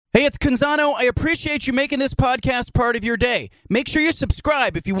Hey, it's Canzano. I appreciate you making this podcast part of your day. Make sure you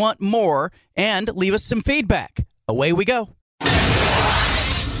subscribe if you want more and leave us some feedback. Away we go.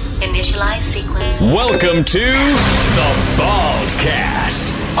 Initialize sequence. Welcome to the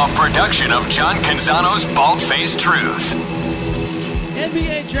Baldcast, a production of John Canzano's Bald-Faced Truth.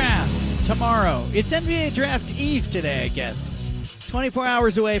 NBA Draft tomorrow. It's NBA Draft Eve today, I guess. 24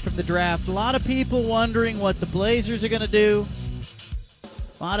 hours away from the draft. A lot of people wondering what the Blazers are going to do.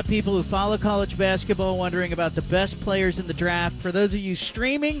 A lot of people who follow college basketball wondering about the best players in the draft. For those of you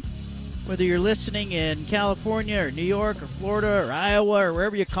streaming, whether you're listening in California or New York or Florida or Iowa or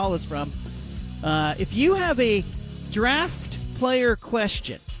wherever you call us from, if you have a draft player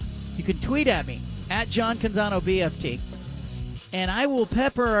question, you can tweet at me, at John Canzano BFT, and I will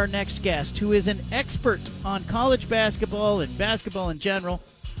pepper our next guest, who is an expert on college basketball and basketball in general,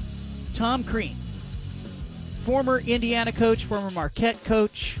 Tom Crean. Former Indiana coach, former Marquette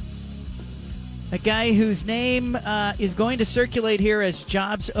coach, a guy whose name is going to circulate here as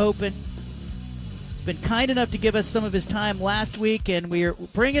jobs open. He's been kind enough to give us some of his time last week, and we're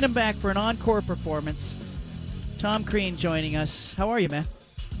bringing him back for an encore performance. Tom Crean joining us. How are you, man?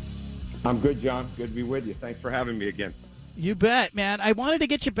 I'm good, John. Good to be with you. Thanks for having me again. You bet, man. I wanted to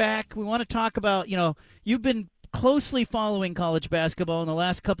get you back. We want to talk about, you've been closely following college basketball in the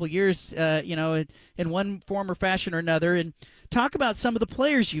last couple of years, in one form or fashion or another, and talk about some of the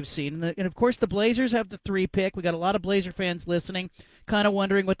players you've seen. And of course, the Blazers have the 3 pick. We got a lot of Blazer fans listening, kind of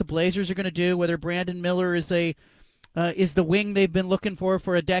wondering what the Blazers are going to do, whether Brandon Miller is the wing they've been looking for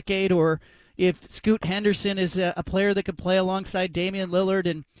a decade, or if Scoot Henderson is a player that could play alongside Damian Lillard.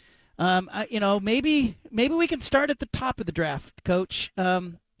 And maybe we can start at the top of the draft, Coach.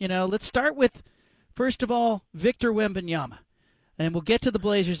 Let's start with, first of all, Victor Wembanyama, and we'll get to the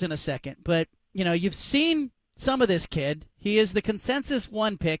Blazers in a second. But, you've seen some of this kid. He is the consensus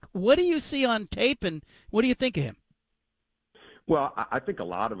 1 pick. What do you see on tape, and what do you think of him? Well, I think a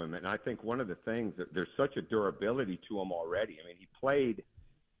lot of them, and I think one of the things that there's such a durability to him already. I mean, he played,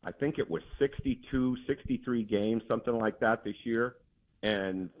 I think it was 62, 63 games, something like that this year.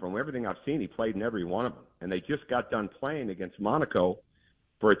 And from everything I've seen, he played in every one of them. And they just got done playing against Monaco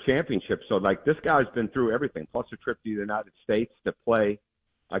for a championship. So, this guy's been through everything, plus a trip to the United States to play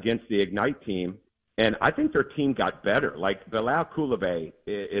against the Ignite team. And I think their team got better. Bilal Coulibaly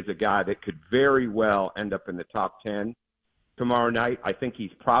is a guy that could very well end up in the top 10 tomorrow night. I think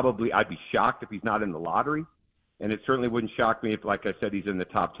I'd be shocked if he's not in the lottery. And it certainly wouldn't shock me if, like I said, he's in the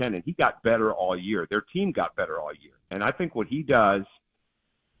top 10. And he got better all year. Their team got better all year. And I think what he does,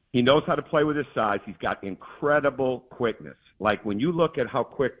 he knows how to play with his size. He's got incredible quickness. When you look at how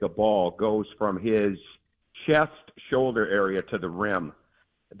quick the ball goes from his chest, shoulder area to the rim,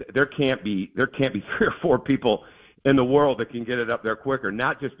 there can't be 3 or 4 people in the world that can get it up there quicker,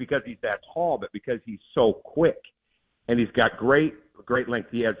 not just because he's that tall, but because he's so quick. And he's got great length.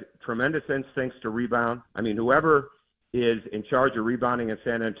 He has tremendous instincts to rebound. I mean, whoever is in charge of rebounding in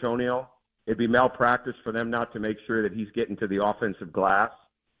San Antonio, it'd be malpractice for them not to make sure that he's getting to the offensive glass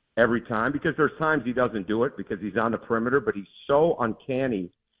every time, because there's times he doesn't do it because he's on the perimeter, but he's so uncanny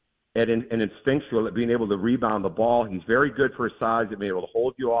and instinctual at being able to rebound the ball. He's very good for his size at being able to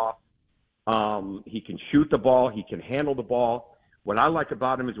hold you off. He can shoot the ball. He can handle the ball. What I like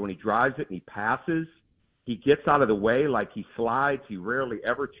about him is when he drives it and he passes, he gets out of the way, he slides. He rarely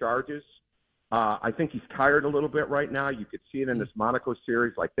ever charges. I think he's tired a little bit right now. You could see it in this Monaco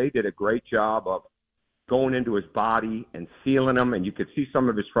series. They did a great job of going into his body and sealing him, and you could see some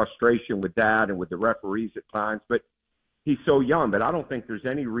of his frustration with that and with the referees at times. But he's so young that I don't think there's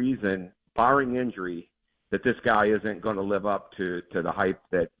any reason, barring injury, that this guy isn't going to live up to the hype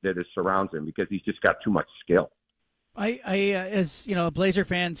that surrounds him, because he's just got too much skill. As Blazer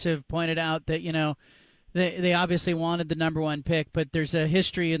fans have pointed out that, they obviously wanted the number 1 pick, but there's a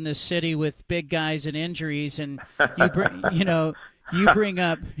history in this city with big guys and injuries, and you bring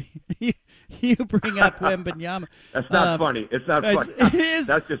up Wembanyama. That's not funny. It's not funny. It is.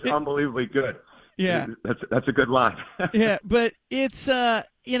 That's just unbelievably good. Yeah. That's a good line. Yeah, but it's I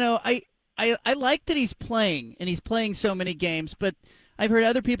like that he's playing, and he's playing so many games, but I've heard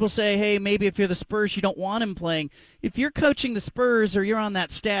other people say, hey, maybe if you're the Spurs, you don't want him playing. If you're coaching the Spurs or you're on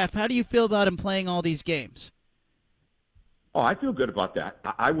that staff, how do you feel about him playing all these games? Oh, I feel good about that.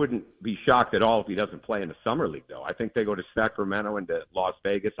 I wouldn't be shocked at all if he doesn't play in the summer league, though. I think they go to Sacramento and to Las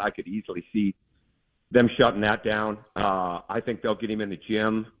Vegas. I could easily see them shutting that down. I think they'll get him in the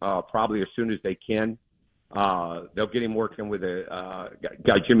gym probably as soon as they can. They'll get him working with a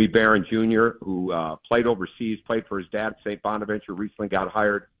guy, Jimmy Barron Jr., who played overseas, played for his dad, St. Bonaventure, recently got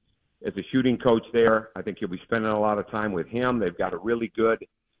hired as a shooting coach there. I think he'll be spending a lot of time with him. They've got a really good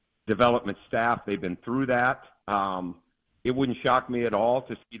development staff. They've been through that. It wouldn't shock me at all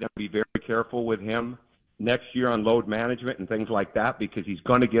to see them be very careful with him next year on load management and things like that, because he's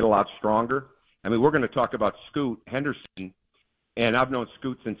going to get a lot stronger. I mean, we're going to talk about Scoot Henderson, and I've known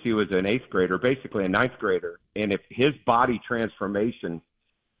Scoot since he was an 8th grader, basically a 9th grader. And if his body transformation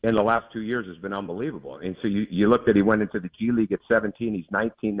in the last 2 years has been unbelievable. And so you looked at, he went into the G League at 17. He's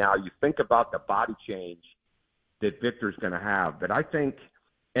 19 now. You think about the body change that Victor's going to have. But I think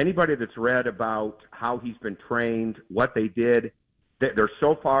anybody that's read about how he's been trained, what they did, they're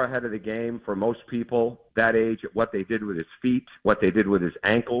so far ahead of the game for most people that age at what they did with his feet, what they did with his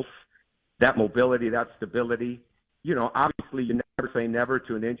ankles, that mobility, that stability. You know, obviously you never say never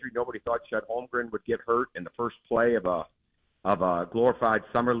to an injury. Nobody thought Chet Holmgren would get hurt in the first play of a glorified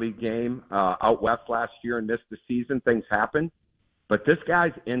summer league game out west last year and missed the season. Things happen. But this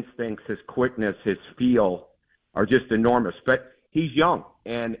guy's instincts, his quickness, his feel are just enormous. But he's young.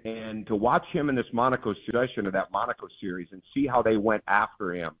 And to watch him in this Monaco session of that Monaco series and see how they went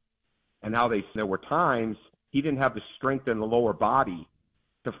after him and how there were times he didn't have the strength in the lower body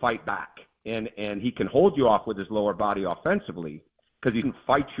to fight back. And he can hold you off with his lower body offensively because he can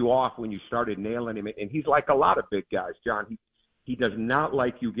fight you off when you started nailing him. And he's like a lot of big guys, John. He does not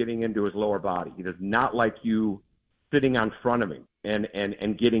like you getting into his lower body. He does not like you sitting on front of him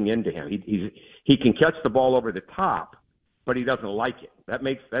and getting into him. He can catch the ball over the top, but he doesn't like it.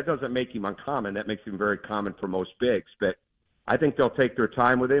 That doesn't make him uncommon. That makes him very common for most bigs. But I think they'll take their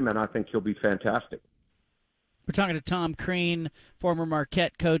time with him, and I think he'll be fantastic. We're talking to Tom Crean, former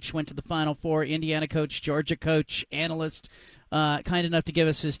Marquette coach, went to the Final Four, Indiana coach, Georgia coach, analyst, kind enough to give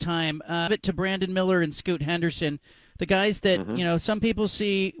us his time. To Brandon Miller and Scoot Henderson, the guys that, some people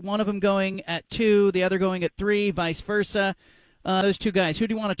see one of them going at 2, the other going at 3, vice versa. Those two guys, who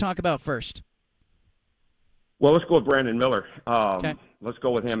do you want to talk about first? Well, let's go with Brandon Miller. Okay. Let's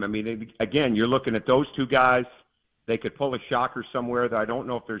go with him. I mean, again, you're looking at those two guys. They could pull a shocker somewhere. That I don't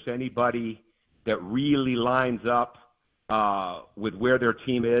know if there's anybody that really lines up with where their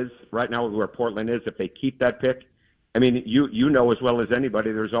team is right now, where Portland is. If they keep that pick, I mean, you know as well as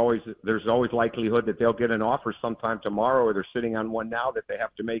anybody, there's always likelihood that they'll get an offer sometime tomorrow, or they're sitting on one now that they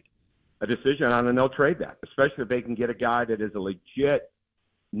have to make a decision on, and they'll trade that, especially if they can get a guy that is a legit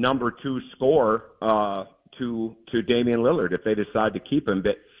number 2 scorer to Damian Lillard if they decide to keep him.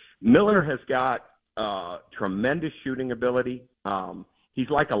 But Miller has got tremendous shooting ability. He's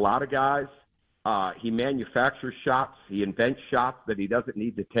like a lot of guys. He manufactures shots. He invents shots that he doesn't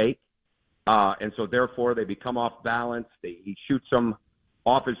need to take. And so, therefore, they become off balance. He shoots them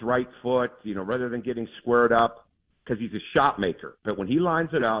off his right foot, rather than getting squared up, because he's a shot maker. But when he lines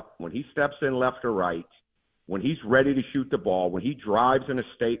it up, when he steps in left or right, when he's ready to shoot the ball, when he drives in a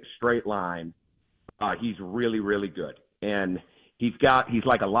straight line, he's really, really good. And he's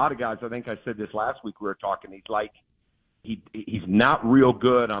like a lot of guys. I think I said this last week we were talking. He's not real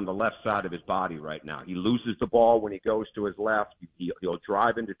good on the left side of his body right now. He loses the ball when he goes to his left. He'll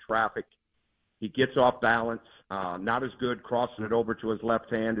drive into traffic. He gets off balance. Not as good crossing it over to his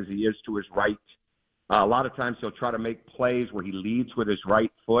left hand as he is to his right. A lot of times he'll try to make plays where he leads with his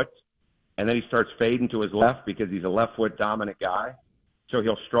right foot, and then he starts fading to his left because he's a left foot dominant guy. So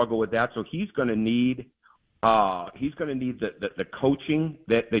he'll struggle with that. So he's going to need the coaching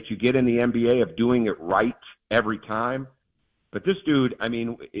that you get in the NBA of doing it right every time. But this dude, I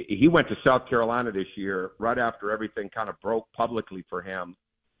mean, he went to South Carolina this year right after everything kind of broke publicly for him,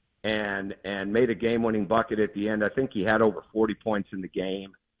 and made a game-winning bucket at the end. I think he had over 40 points in the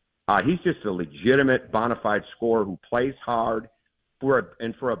game. He's just a legitimate bona fide scorer who plays hard. For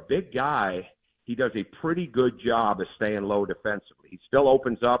a big guy, he does a pretty good job of staying low defensively. He still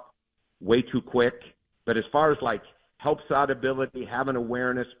opens up way too quick. But as far as like help side ability, having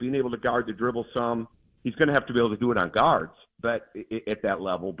awareness, being able to guard the dribble some, he's going to have to be able to do it on guards, but at that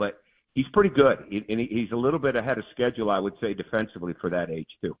level. But he's pretty good, and he's a little bit ahead of schedule, I would say, defensively for that age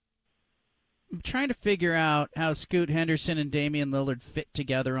too. I'm trying to figure out how Scoot Henderson and Damian Lillard fit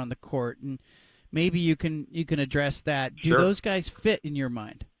together on the court, and maybe you can address that. Do those guys fit in your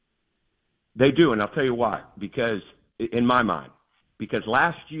mind? They do, and I'll tell you why. Because in my mind, because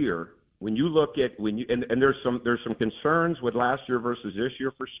last year, when you look at and there's some concerns with last year versus this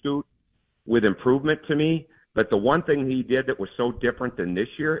year for Scoot with improvement to me. But the one thing he did that was so different than this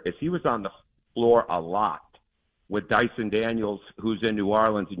year is he was on the floor a lot with Dyson Daniels, who's in New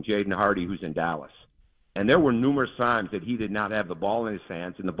Orleans, and Jaden Hardy, who's in Dallas. And there were numerous times that he did not have the ball in his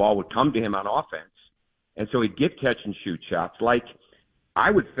hands, and the ball would come to him on offense. And so he'd get catch and shoot shots. Like,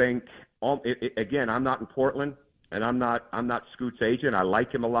 I would think, again, I'm not in Portland, and I'm not Scoot's agent. I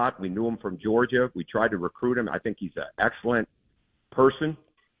like him a lot. We knew him from Georgia. We tried to recruit him. I think he's an excellent person.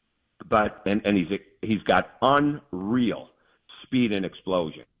 and he's got unreal speed and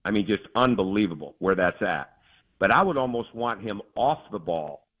explosion. I mean, just unbelievable where that's at. But I would almost want him off the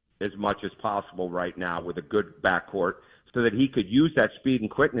ball as much as possible right now with a good backcourt so that he could use that speed and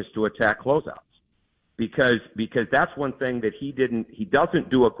quickness to attack closeouts. Because that's one thing that he doesn't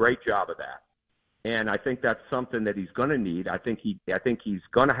do a great job of that. And I think that's something that he's going to need. I think he's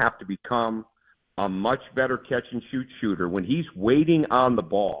going to have to become a much better catch and shoot shooter when he's waiting on the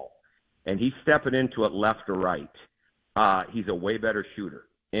ball and he's stepping into it left or right. He's a way better shooter.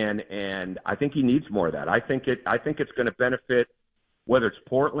 And I think he needs more of that. I think it's going to benefit whether it's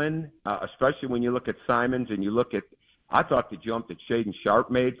Portland, especially when you look at Simons and you look at, I thought the jump that Shaedon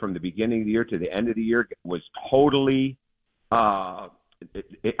Sharpe made from the beginning of the year to the end of the year was totally, I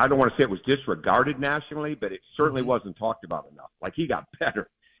don't want to say it was disregarded nationally, but it certainly wasn't talked about enough. Like, he got better.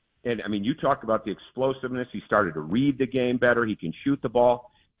 And, I mean, you talked about the explosiveness. He started to read the game better. He can shoot the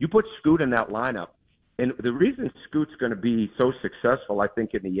ball. You put Scoot in that lineup. And the reason Scoot's going to be so successful, I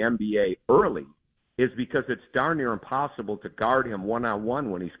think, in the NBA early is because it's darn near impossible to guard him one-on-one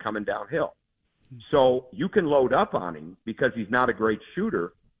when he's coming downhill. So you can load up on him because he's not a great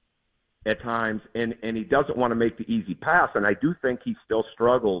shooter at times, and he doesn't want to make the easy pass. And I do think he still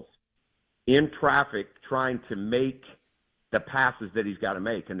struggles in traffic trying to make the passes that he's got to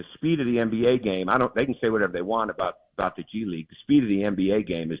make. And the speed of the NBA game, they can say whatever they want about the G League. The speed of the NBA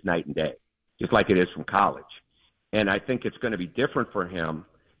game is night and day, just like it is from college. And I think it's going to be different for him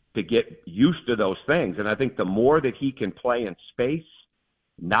to get used to those things. And I think the more that he can play in space,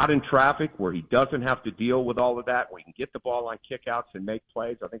 not in traffic, where he doesn't have to deal with all of that, where he can get the ball on kickouts and make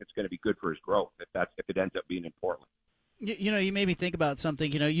plays, I think it's going to be good for his growth if it ends up being in Portland. You know, you made me think about something.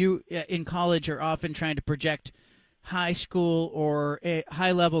 You know, you in college are often trying to project high school or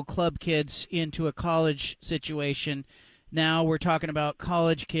high-level club kids into a college situation. Now we're talking about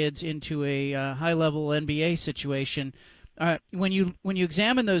college kids into a high-level NBA situation. When you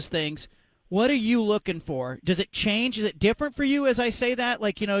examine those things, what are you looking for? Does it change? Is it different for you as I say that?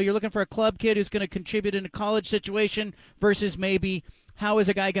 Like, you know, you're looking for a club kid who's going to contribute in a college situation versus maybe how is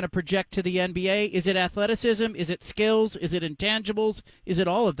a guy going to project to the NBA? Is it athleticism? Is it skills? Is it intangibles? Is it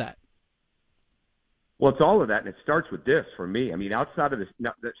all of that? Well, it's all of that, and it starts with this for me. I mean, outside of this,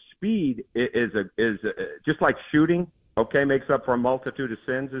 now, the speed is just like shooting, okay, makes up for a multitude of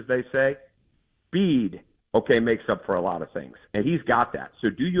sins, as they say. Speed, okay, makes up for a lot of things, and he's got that. So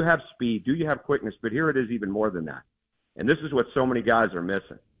do you have speed? Do you have quickness? But here it is even more than that. And this is what so many guys are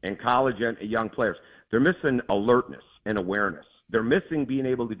missing, and college and young players. They're missing alertness and awareness. They're missing being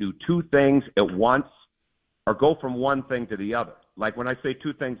able to do two things at once or go from one thing to the other. Like when I say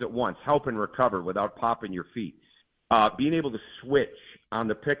two things at once, help and recover without popping your feet. Being able to switch on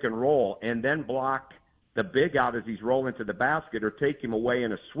the pick and roll and then block the big out as he's rolling to the basket or take him away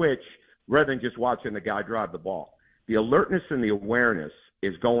in a switch rather than just watching the guy drive the ball. The alertness and the awareness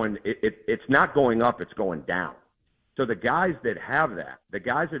is going it's not going up, it's going down. So the guys that have that, the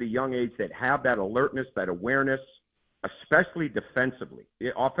guys at a young age that have that alertness, that awareness, especially defensively.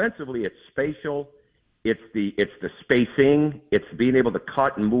 Offensively, it's spatial, it's the spacing, it's being able to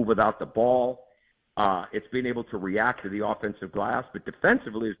cut and move without the ball, it's being able to react to the offensive glass. But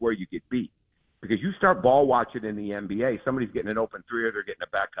defensively is where you get beat. Because you start ball watching in the NBA, somebody's getting an open three or they're getting a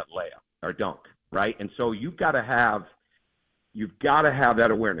back cut layup or dunk, right? And so you've got to have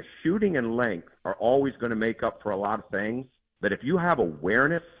that awareness. Shooting and length are always going to make up for a lot of things, but if you have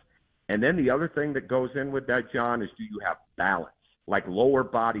awareness, and then the other thing that goes in with that, John, is do you have balance, like lower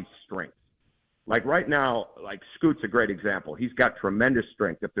body strength? Like right now, like Scoot's a great example. He's got tremendous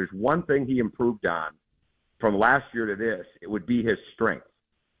strength. If there's one thing he improved on from last year to this, it would be his strength.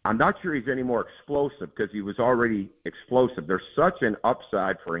 I'm not sure he's any more explosive because he was already explosive. There's such an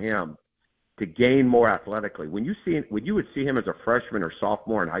upside for him to gain more athletically. When you would see him as a freshman or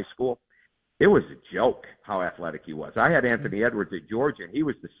sophomore in high school, it was a joke how athletic he was. I had Anthony Edwards at Georgia, and he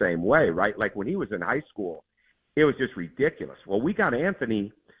was the same way, right? Like when he was in high school, it was just ridiculous. Well, we got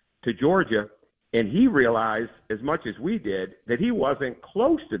Anthony to Georgia, and he realized, as much as we did, that he wasn't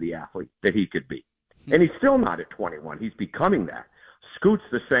close to the athlete that he could be. And he's still not at 21. He's becoming that. Scoot's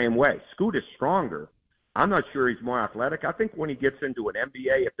the same way. Scoot is stronger. I'm not sure he's more athletic. I think when he gets into an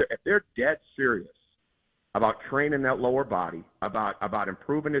NBA, if they're dead serious about training that lower body, about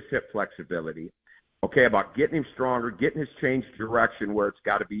improving his hip flexibility, okay, about getting him stronger, getting his change direction where it's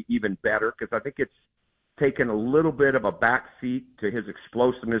got to be even better, because I think it's taken a little bit of a back seat to his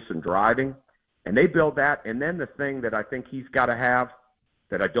explosiveness and driving, and they build that. And then the thing that I think he's got to have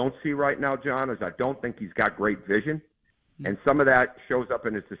that I don't see right now, John, is I don't think he's got great vision. And some of that shows up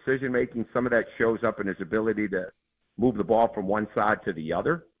in his decision-making. Some of that shows up in his ability to move the ball from one side to the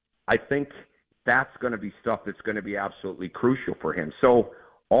other. I think that's going to be stuff that's going to be absolutely crucial for him. So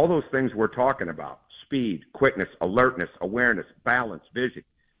all those things we're talking about, speed, quickness, alertness, awareness, balance, vision,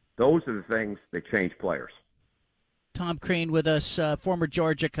 those are the things that change players. Tom Crean with us, former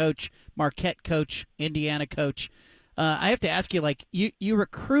Georgia coach, Marquette coach, Indiana coach. I have to ask you, like, you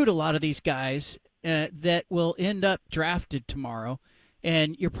recruit a lot of these guys that will end up drafted tomorrow,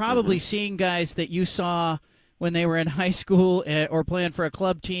 and you're probably seeing guys that you saw when they were in high school or playing for a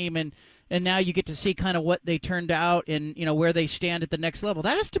club team, and now you get to see kind of what they turned out and, you know, where they stand at the next level.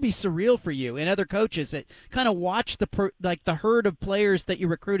 That has to be surreal for you and other coaches that kind of watch the herd of players that you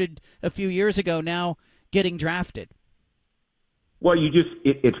recruited a few years ago now getting drafted. Well,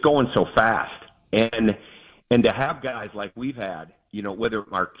 it's going so fast, and to have guys like we've had, you know, whether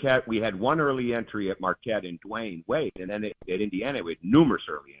Marquette, we had one early entry at Marquette in Dwayne Wade, and then at Indiana we had numerous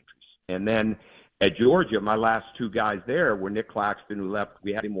early entries, and then at Georgia, my last two guys there were Nick Claxton, who left.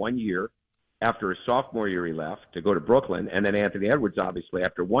 We had him 1 year. After his sophomore year, he left to go to Brooklyn, and then Anthony Edwards, obviously,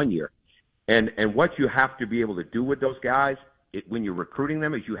 after 1 year. And what you have to be able to do with those guys when you're recruiting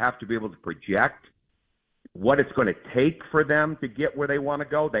them is you have to be able to project what it's going to take for them to get where they want to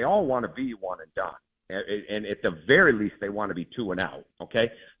go. They all want to be one and done. And at the very least, they want to be 2 and out,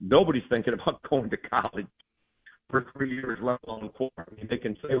 okay? Nobody's thinking about going to college for 3 years, let alone 4. I mean, they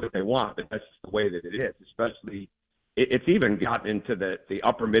can say what they want, but that's just the way that it is, especially it's even gotten into the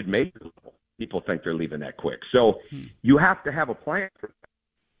upper mid-major level. People think they're leaving that quick. So you have to have a plan for that.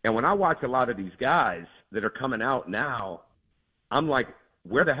 And when I watch a lot of these guys that are coming out now, I'm like,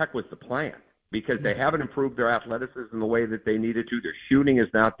 where the heck was the plan? Because they haven't improved their athleticism the way that they needed to. Their shooting is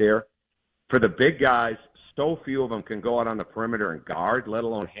not there. For the big guys, so few of them can go out on the perimeter and guard, let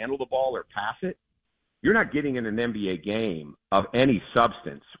alone handle the ball or pass it. You're not getting in an NBA game of any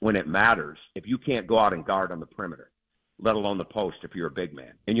substance when it matters if you can't go out and guard on the perimeter, let alone the post if you're a big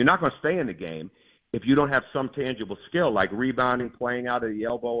man. And you're not going to stay in the game if you don't have some tangible skill like rebounding, playing out of the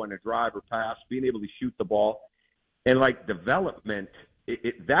elbow and a drive or pass, being able to shoot the ball. And, like, development,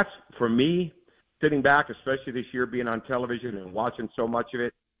 that's, for me, sitting back, especially this year being on television and watching so much of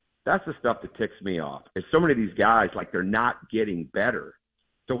it, that's the stuff that ticks me off. Is so many of these guys, like, they're not getting better.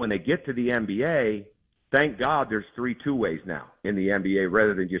 So when they get to the NBA, thank God there's 3 two-ways now in the NBA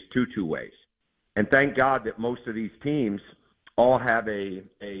rather than just 2 two-ways. And thank God that most of these teams all have a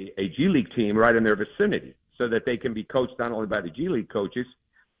G League team right in their vicinity so that they can be coached not only by the G League coaches,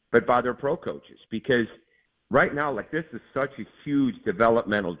 but by their pro coaches. Because right now, like, this is such a huge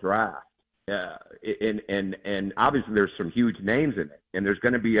developmental draft. And obviously there's some huge names in it. And there's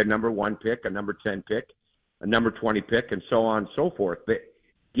going to be a number 1 pick, a number 10 pick, a number 20 pick, and so on and so forth. But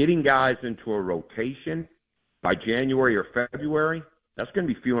getting guys into a rotation by January or February, that's going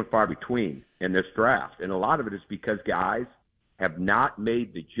to be few and far between in this draft. And a lot of it is because guys have not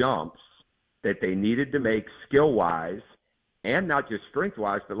made the jumps that they needed to make skill-wise and not just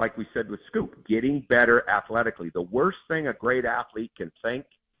strength-wise, but like we said with Scoop, getting better athletically. The worst thing a great athlete can think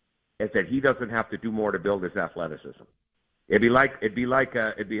is that he doesn't have to do more to build his athleticism. It'd be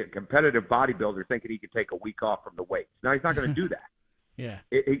a competitive bodybuilder thinking he could take a week off from the weights. Now, he's not going to do that. Yeah,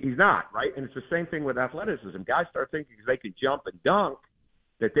 he's not, right? And it's the same thing with athleticism. Guys start thinking because they can jump and dunk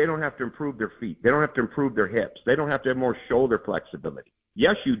that they don't have to improve their feet. They don't have to improve their hips. They don't have to have more shoulder flexibility.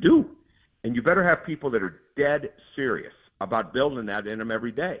 Yes, you do. And you better have people that are dead serious about building that in them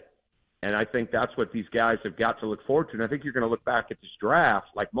every day. And I think that's what these guys have got to look forward to. And I think you're going to look back at this draft,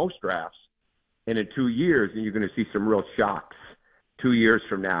 like most drafts, and in 2 years, and you're going to see some real shocks 2 years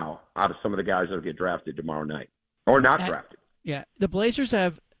from now out of some of the guys that will get drafted tomorrow night or not drafted. Yeah, the Blazers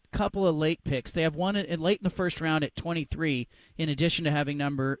have a couple of late picks. They have one late in the first round at 23, in addition to having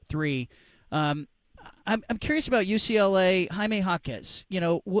number 3. I'm curious about UCLA, Jaime Jaquez. You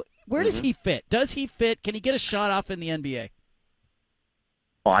know, where does he fit? Does he fit? Can he get a shot off in the NBA?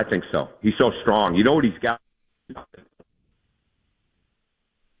 Oh, I think so. He's so strong. You know what he's got?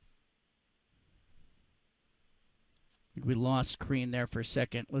 We lost Crean there for a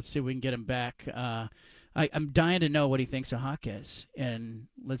second. Let's see if we can get him back. I'm dying to know what he thinks of Jaquez, and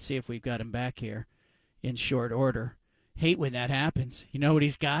let's see if we've got him back here in short order. Hate when that happens. You know what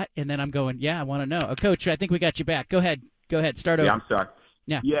he's got? And then I'm going, yeah, I want to know. Oh, Coach, I think we got you back. Go ahead. Start over. Yeah, I'm sorry.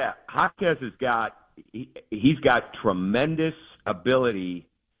 Yeah, Jaquez has got he's got tremendous ability.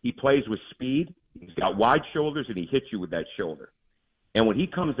 He plays with speed. He's got wide shoulders, and he hits you with that shoulder. And when he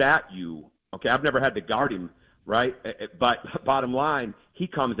comes at you, okay, I've never had to guard him, right? But bottom line, he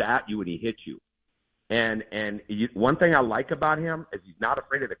comes at you and he hits you. And one thing I like about him is he's not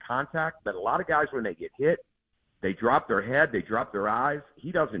afraid of the contact, but a lot of guys, when they get hit, they drop their head, they drop their eyes.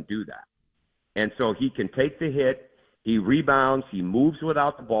 He doesn't do that. And so he can take the hit. He rebounds. He moves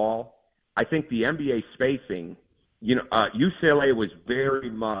without the ball. I think the NBA spacing, UCLA was very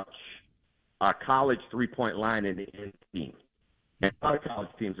much a college three-point line in the end team. And a lot of college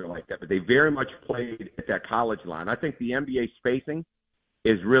teams are like that, but they very much played at that college line. I think the NBA spacing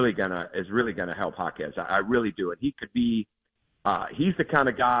is really gonna help Jaquez. I really do. And he could be, he's the kind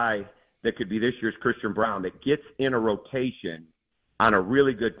of guy that could be this year's Christian Brown that gets in a rotation on a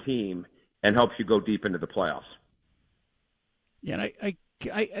really good team and helps you go deep into the playoffs. Yeah, and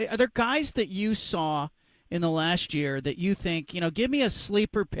are there guys that you saw in the last year that you think, give me a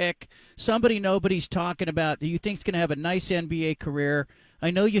sleeper pick, somebody nobody's talking about that you think's going to have a nice NBA career?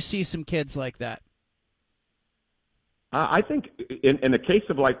 I know you see some kids like that. I think in the case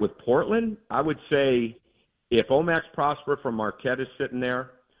of like with Portland, I would say if Omax Prosper from Marquette is sitting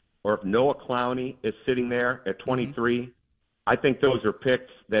there, or if Noah Clowney is sitting there at 23, I think those are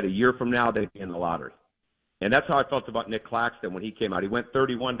picks that a year from now they'd be in the lottery. And that's how I felt about Nick Claxton when he came out. He went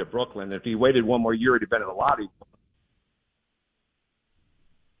 31 to Brooklyn. If he waited one more year, he'd have been in the lottery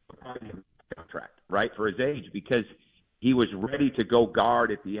contract, right, for his age, because he was ready to go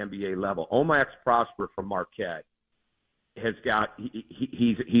guard at the NBA level. Omax Prosper from Marquette has got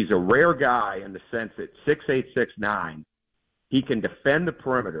he's a rare guy in the sense that 6'8", 6'9", he can defend the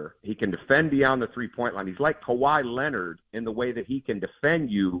perimeter. He can defend beyond the three-point line. He's like Kawhi Leonard in the way that he can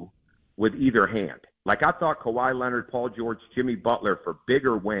defend you with either hand. Like I thought Kawhi Leonard, Paul George, Jimmy Butler for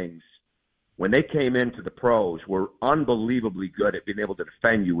bigger wings when they came into the pros were unbelievably good at being able to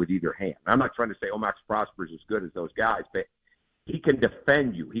defend you with either hand. I'm not trying to say Omax Prosper is as good as those guys, but he can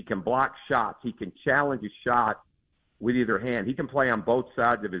defend you. He can block shots. He can challenge a shot with either hand. He can play on both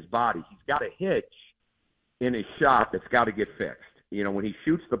sides of his body. He's got a hitch in his shot that's got to get fixed. When he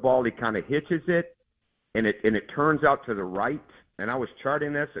shoots the ball, he kind of hitches it, and it turns out to the right. And I was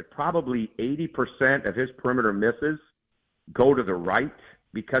charting this at probably 80% of his perimeter misses go to the right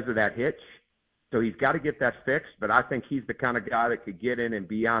because of that hitch. So he's got to get that fixed. But I think he's the kind of guy that could get in and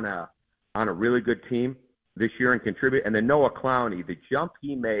be on a really good team this year and contribute. And then Noah Clowney, the jump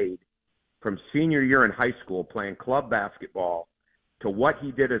he made from senior year in high school playing club basketball to what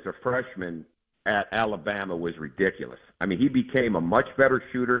he did as a freshman at Alabama was ridiculous. I mean, he became a much better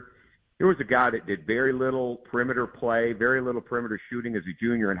shooter. Here was a guy that did very little perimeter play, very little perimeter shooting as a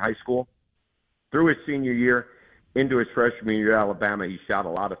junior in high school. Through his senior year into his freshman year at Alabama, he shot a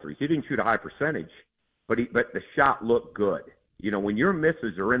lot of threes. He didn't shoot a high percentage, but the shot looked good. When your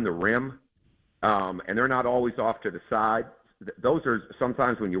misses are in the rim and they're not always off to the side, those are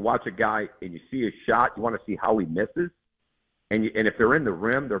sometimes when you watch a guy and you see his shot, you want to see how he misses. And if they're in the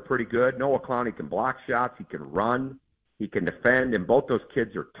rim, they're pretty good. Noah Clowney can block shots. He can run. He can defend. And both those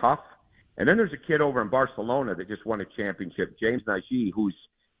kids are tough. And then there's a kid over in Barcelona that just won a championship, James Nagy,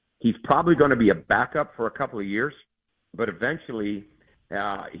 he's probably going to be a backup for a couple of years, but eventually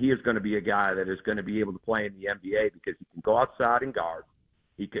he is going to be a guy that is going to be able to play in the NBA because he can go outside and guard.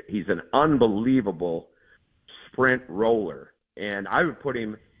 He's an unbelievable sprint roller. And I would put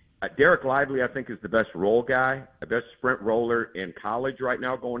him Derek Lively, I think, is the best roll guy, the best sprint roller in college right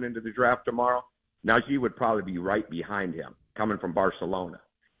now going into the draft tomorrow. Najee would probably be right behind him coming from Barcelona.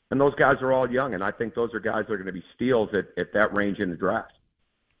 And those guys are all young, and I think those are guys that are going to be steals at that range in the draft.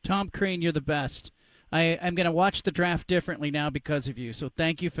 Tom Crean, you're the best. I'm going to watch the draft differently now because of you, so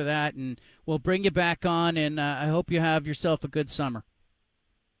thank you for that, and we'll bring you back on, and I hope you have yourself a good summer.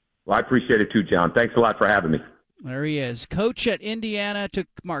 Well, I appreciate it too, John. Thanks a lot for having me. There he is. Coach at Indiana, took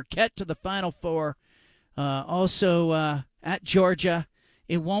Marquette to the Final Four. Also at Georgia.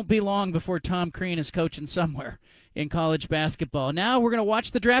 It won't be long before Tom Crean is coaching somewhere in college basketball. Now we're going to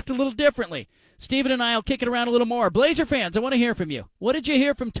watch the draft a little differently. Stephen and I will kick it around a little more. Blazer fans, I want to hear from you. What did you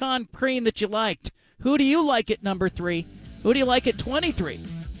hear from Tom Crean that you liked? Who do you like at number 3? Who do you like at 23?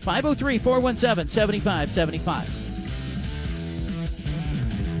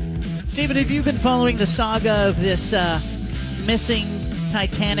 503-417-7575. Stephen, have you been following the saga of this missing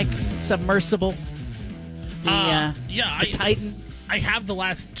Titanic submersible? The Titan? I have the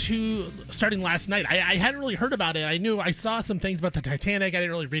last two starting last night. I hadn't really heard about it. I saw some things about the Titanic. I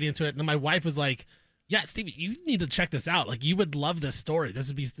didn't really read into it. And then my wife was like, yeah, Steve, you need to check this out. Like, you would love this story. This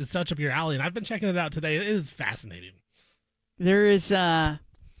would be such up your alley. And I've been checking it out today. It is fascinating. There is,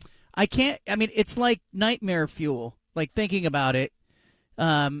 it's like nightmare fuel, like thinking about it.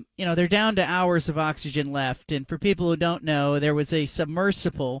 They're down to hours of oxygen left. And for people who don't know, there was a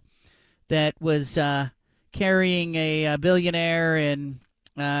submersible that was carrying a billionaire and,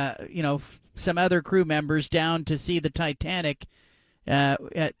 some other crew members down to see the Titanic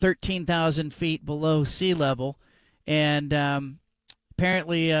at 13,000 feet below sea level. And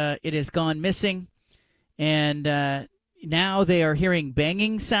apparently it has gone missing. And now they are hearing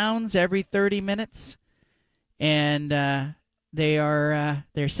banging sounds every 30 minutes. And they're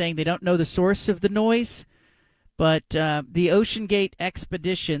saying they don't know the source of the noise. But the OceanGate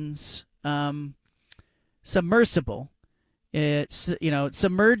Expeditions submersible, it's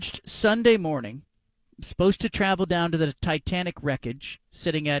submerged Sunday morning, supposed to travel down to the Titanic wreckage,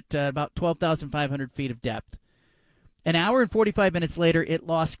 sitting at about 12,500 feet of depth. An hour and 45 minutes later, it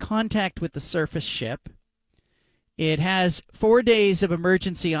lost contact with the surface ship. It has 4 days of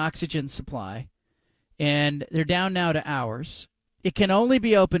emergency oxygen supply, and they're down now to hours. It can only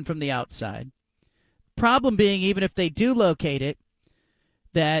be opened from the outside. Problem being, even if they do locate it,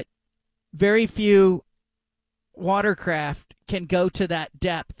 that very few watercraft can go to that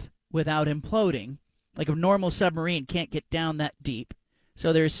depth without imploding. Like a normal submarine can't get down that deep.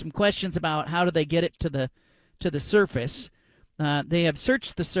 So there's some questions about how do they get it to the surface. They have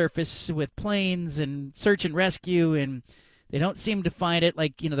searched the surface with planes and search and rescue, and they don't seem to find it.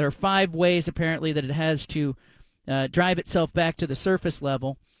 Like, there are 5 ways apparently that it has to drive itself back to the surface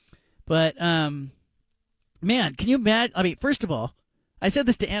level. But man, can you imagine? I mean, first of all, I said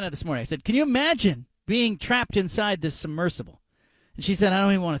this to Anna this morning. I said, can you imagine being trapped inside this submersible? And she said, I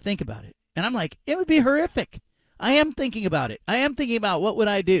don't even want to think about it. And I'm like, it would be horrific. I am thinking about it. I am thinking about what would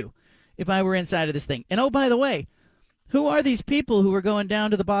I do if I were inside of this thing. And oh, by the way, who are these people who are going down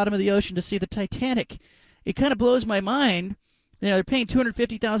to the bottom of the ocean to see the Titanic? It kind of blows my mind. They're paying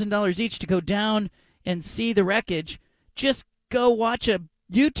 $250,000 each to go down and see the wreckage. Just go watch a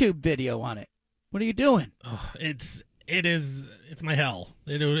YouTube video on it. What are you doing? Oh, it's my hell.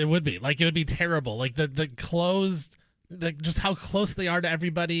 It would be like, it would be terrible. Like the closed, just how close they are to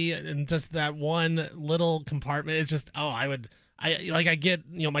everybody, and just that one little compartment. It's just, I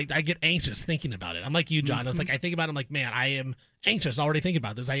get anxious thinking about it. I'm like you, John. Mm-hmm. It's like I think about it, I'm like, man, I am anxious already thinking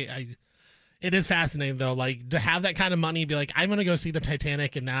about this. It is fascinating though, like to have that kind of money, be like, I'm gonna go see the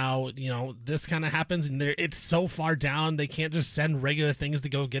Titanic, and now this kind of happens, and it's so far down they can't just send regular things to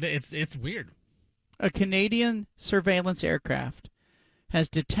go get it. It's weird. A Canadian surveillance aircraft has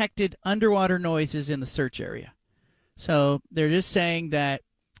detected underwater noises in the search area. So they're just saying that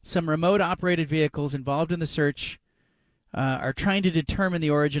some remote-operated vehicles involved in the search are trying to determine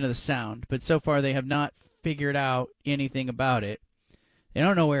the origin of the sound, but so far they have not figured out anything about it. They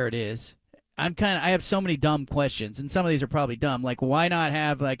don't know where it is. I have so many dumb questions, and some of these are probably dumb. Like, why not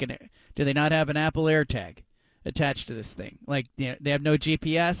have do they not have an Apple AirTag attached to this thing? Like, they have no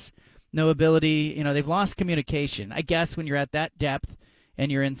GPS. No ability, they've lost communication. I guess when you're at that depth and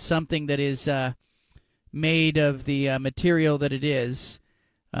you're in something that is made of the material that it is,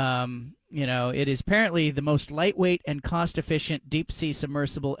 it is apparently the most lightweight and cost-efficient deep-sea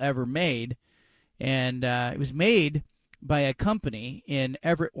submersible ever made. And it was made by a company in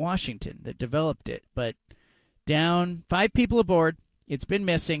Everett, Washington that developed it. But down 5 people aboard. It's been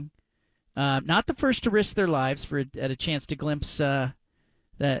missing. Not the first to risk their lives at a chance to glimpse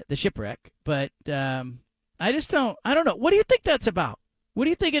the shipwreck, but I don't know. What do you think that's about? What do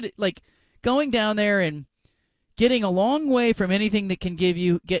you think like going down there and getting a long way from anything that can get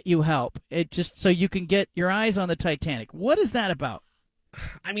you help? It just so you can get your eyes on the Titanic. What is that about?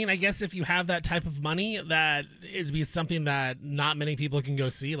 I mean, I guess if you have that type of money, that it'd be something that not many people can go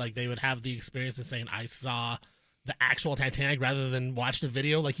see. Like they would have the experience of saying, I saw the actual Titanic rather than watched a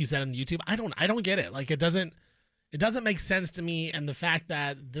video like you said on YouTube. I don't get it. Like it doesn't make sense to me, and the fact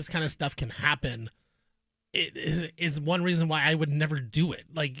that this kind of stuff can happen is one reason why I would never do it.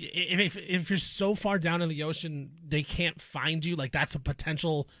 Like, if you're so far down in the ocean, they can't find you, like, that's a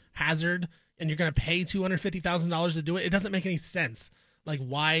potential hazard, and you're going to pay $250,000 to do it, it doesn't make any sense. Like,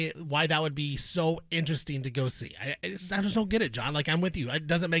 why that would be so interesting to go see. I just don't get it, John. Like, I'm with you. It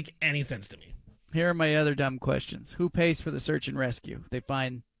doesn't make any sense to me. Here are my other dumb questions. Who pays for the search and rescue? They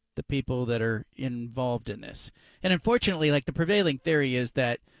find the people that are involved in this. And unfortunately, like the prevailing theory is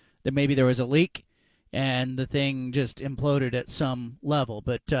that maybe there was a leak and the thing just imploded at some level.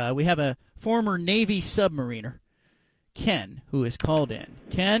 But we have a former Navy submariner, Ken, who is called in.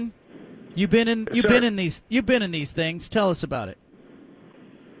 Ken, you've been in these things. Tell us about it.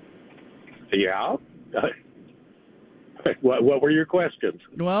 Yeah. What were your questions?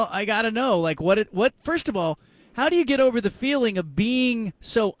 Well, I got to know, like, what. First of all, how do you get over the feeling of being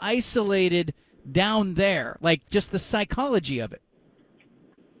so isolated down there? Like, just the psychology of it.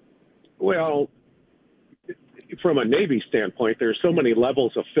 Well, from a Navy standpoint, there's so many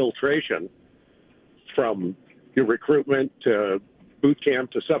levels of filtration, from your recruitment to boot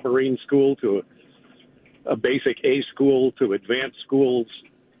camp to submarine school to a basic A school to advanced schools,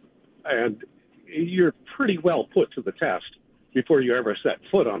 and you're pretty well put to the test before you ever set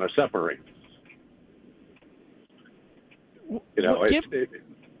foot on a submarine. You know,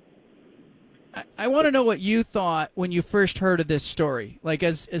 I want to know what you thought when you first heard of this story. Like,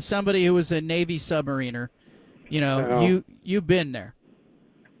 as somebody who was a Navy submariner, you know, you've been there.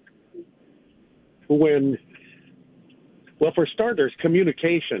 Well, for starters,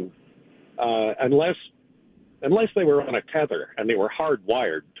 communication, unless they were on a tether and they were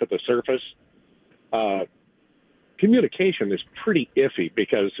hardwired to the surface, communication is pretty iffy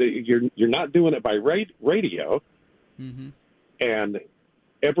because you're not doing it by radio, and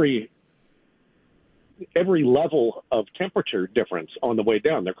every level of temperature difference on the way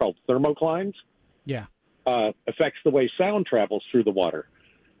down, they're called thermoclines, affects the way sound travels through the water.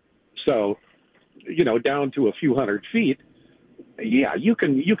 So, you know, down to a few hundred feet, you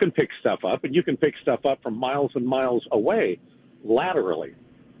can pick stuff up, and you can pick stuff up from miles and miles away laterally,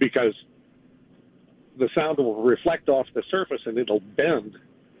 because the sound will reflect off the surface and it'll bend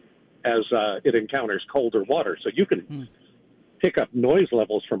as it encounters colder water. So you can pick up noise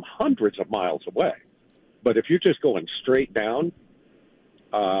levels from hundreds of miles away. But if you're just going straight down,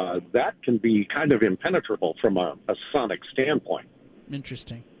 that can be kind of impenetrable from a sonic standpoint.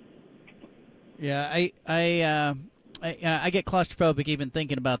 Interesting. Yeah, I get claustrophobic even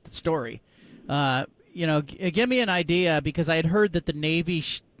thinking about the story. You know, give me an idea, because I had heard that the Navy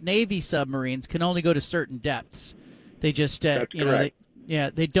submarines can only go to certain depths. They just, you know,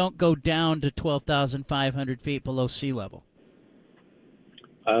 they don't go down to 12,500 feet below sea level.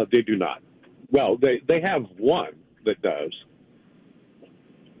 They do not. Well, they have one that does.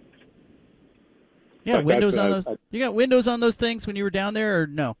 Yeah, but windows on those. You got windows on those things when you were down there, or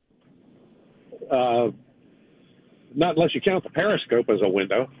no? Not unless you count the periscope as a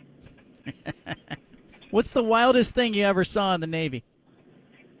window. What's the wildest thing you ever saw in the Navy?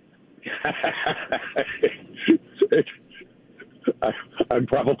 I'm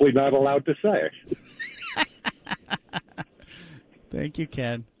probably not allowed to say. Thank you,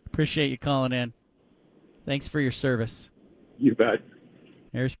 Ken. Appreciate you calling in. Thanks for your service. You bet.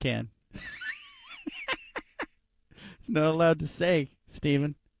 There's Ken. It's not allowed to say,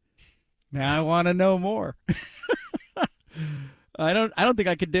 Stephen. Now I want to know more. I don't think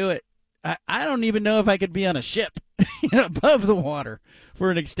I could do it. I don't even know if I could be on a ship above the water for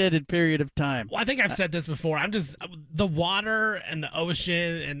an extended period of time. Well, I think I've said this before. I'm just the water and the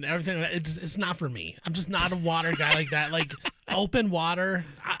ocean and everything. It's not for me. I'm just not a water guy like that. Like open water,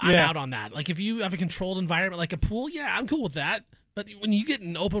 I'm out on that. Like if you have a controlled environment like a pool, yeah, I'm cool with that. But when you get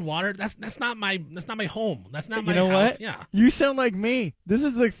in open water, that's not my home. That's not my house. You know what? Yeah. You sound like me. This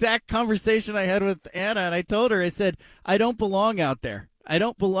is the exact conversation I had with Anna, and I told her, I said, I don't belong out there. I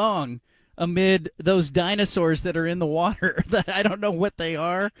don't belong amid those dinosaurs that are in the water. That I don't know what they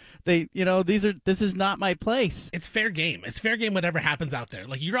are. This is not my place. It's fair game. It's fair game whatever happens out there.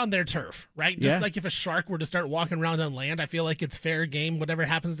 Like you're on their turf, right? Just like if a shark were to start walking around on land, I feel like it's fair game whatever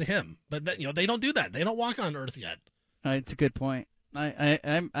happens to him. But they don't do that. They don't walk on Earth yet. It's a good point. I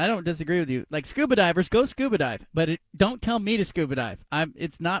don't disagree with you. Like scuba divers, go scuba dive, but don't tell me to scuba dive.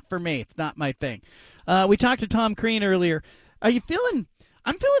 It's not for me. It's not my thing. We talked to Tom Crean earlier. Are you feeling?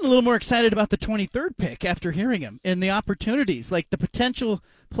 I'm feeling a little more excited about the 23rd pick after hearing him and the opportunities, like the potential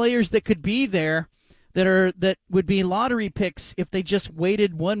players that could be there that would be lottery picks if they just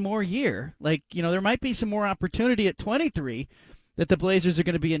waited one more year. Like, there might be some more opportunity at 23 that the Blazers are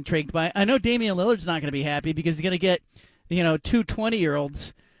going to be intrigued by. I know Damian Lillard's not going to be happy because he's going to get, two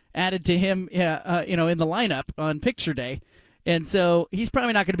 20-year-olds added to him, in the lineup on picture day. And so he's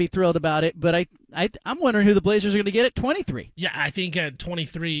probably not going to be thrilled about it, but I'm wondering who the Blazers are going to get at 23. Yeah, I think at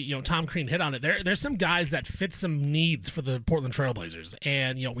 23, Tom Crean hit on it. There's some guys that fit some needs for the Portland Trail Blazers.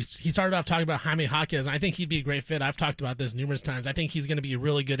 And, he started off talking about Jaime Jaquez, and I think he'd be a great fit. I've talked about this numerous times. I think he's going to be a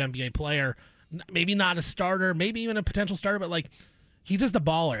really good NBA player. Maybe not a starter, maybe even a potential starter, but, he's just a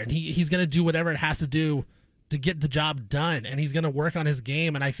baller, and he's going to do whatever it has to do to get the job done, and he's going to work on his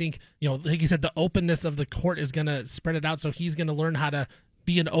game. And I think, like you said, the openness of the court is going to spread it out, so he's going to learn how to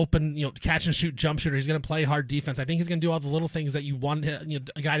be an open, catch and shoot jump shooter. He's going to play hard defense. I think he's going to do all the little things that you want a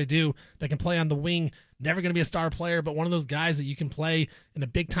guy to do that can play on the wing. Never going to be a star player, but one of those guys that you can play in a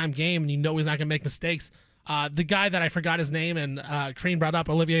big-time game, and he's not going to make mistakes. The guy that I forgot his name, and Crean brought up,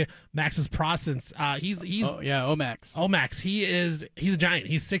 Olivier Maxis Prosence. Omax. Omax. He's a giant.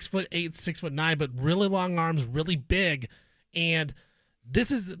 He's 6'8", 6'9", but really long arms, really big. And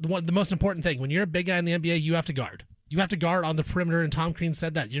this is the most important thing. When you're a big guy in the NBA, you have to guard. You have to guard on the perimeter, and Tom Crean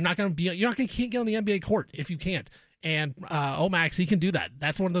said that. Can't get on the NBA court if you can't. And Omax, he can do that.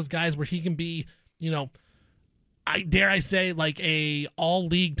 That's one of those guys where he can be, dare I say, like a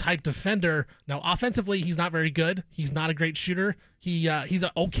all-league type defender. Now, offensively, he's not very good. He's not a great shooter. He's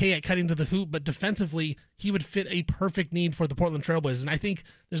okay at cutting to the hoop, but defensively, he would fit a perfect need for the Portland Trailblazers. And I think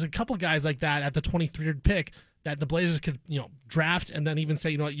there's a couple guys like that at the 23rd pick that the Blazers could, draft and then even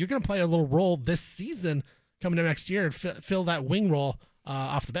say, you're going to play a little role this season coming in next year and fill that wing role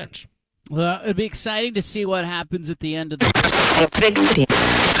off the bench. Well, it'd be exciting to see what happens at the end of the...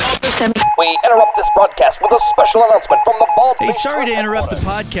 We interrupt this broadcast with a special announcement from the Bald Hey, Face sorry to Truth interrupt the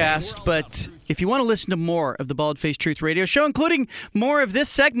Headquarters. podcast, but if you want to listen to more of the Bald Face Truth Radio Show, including more of this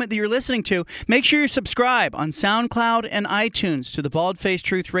segment that you're listening to, make sure you subscribe on SoundCloud and iTunes to the Bald Face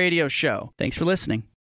Truth Radio Show. Thanks for listening.